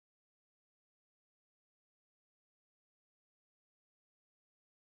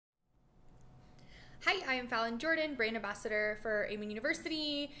Hi, I am Fallon Jordan, brand ambassador for Amen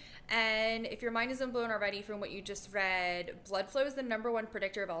University. And if your mind isn't blown already from what you just read, blood flow is the #1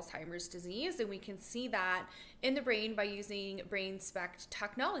 predictor of Alzheimer's disease. And we can see that in the brain by using brain SPECT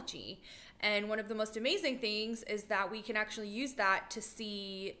technology. And one of the most amazing things is that we can actually use that to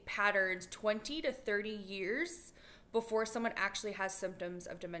see patterns 20 to 30 years before someone actually has symptoms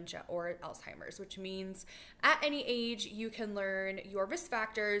of dementia or Alzheimer's, which means at any age you can learn your risk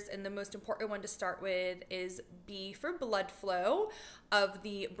factors, and the most important one to start with is B for blood flow of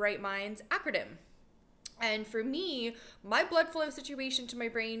the Bright Minds acronym. And for me, my blood flow situation to my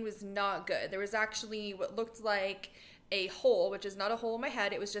brain was not good. There was actually what looked like a hole, which is not a hole in my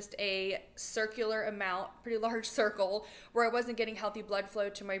head. It was just a circular amount, pretty large circle, where I wasn't getting healthy blood flow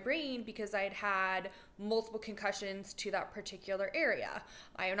to my brain because I had had multiple concussions to that particular area.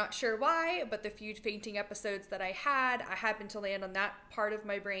 I am not sure why, but the few fainting episodes that I happened to land on that part of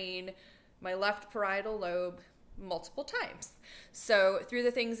my brain, my left parietal lobe, multiple times. So through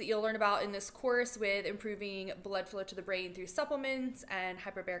the things that you'll learn about in this course with improving blood flow to the brain through supplements and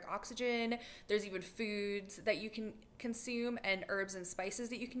hyperbaric oxygen, there's even foods that you can consume and herbs and spices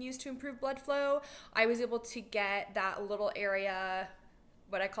that you can use to improve blood flow. I was able to get that little area,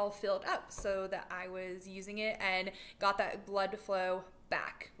 what I call, filled up, so that I was using it and got that blood flow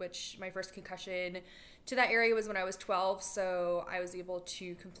back, which my first concussion to that area was when I was 12, so I was able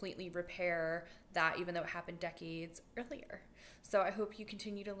to completely repair that even though it happened decades earlier. So I hope you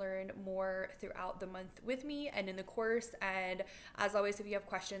continue to learn more throughout the month with me and in the course. And as always, if you have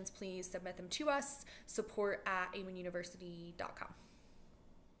questions, please submit them to us, support@amenuniversity.com.